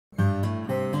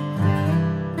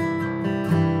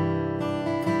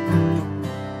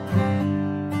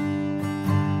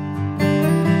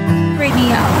me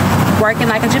working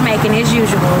like a Jamaican as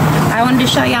usual. I wanted to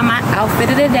show y'all my outfit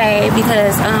of the day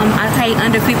because I paid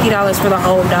under $50 for the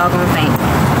whole doggone thing.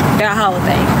 The whole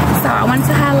thing. So I wanted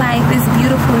to highlight this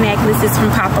beautiful necklace. It's from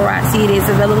B.Raji. It is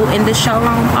available in the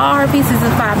showroom. All her pieces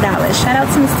are $5. Shout out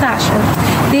to Miss Tasha.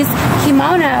 This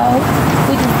kimono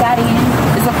we just got in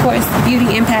is of course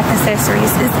Beauty Impact Accessories.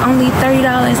 It's only $30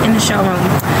 in the showroom.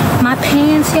 My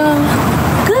pants, y'all,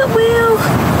 Goodwill,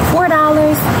 $4.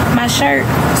 My shirt,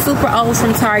 super old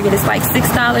from Target, it's like $6.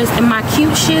 And my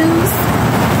cute shoes,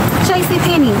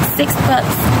 JCPenney,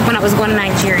 $6 when I was going to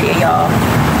Nigeria, y'all.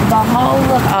 The whole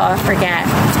look, oh, I forgot.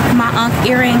 My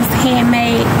earrings,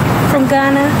 handmade from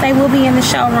Ghana. They will be in the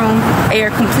showroom. They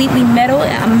are completely metal.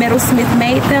 A metalsmith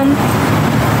made them.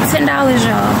 $10,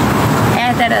 y'all.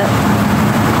 Add that up.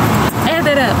 Add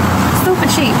that up. Super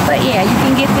cheap. But yeah, you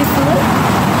can get this look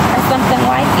or something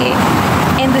like it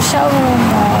in the showroom,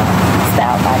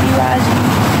 styled by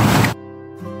B.Raji.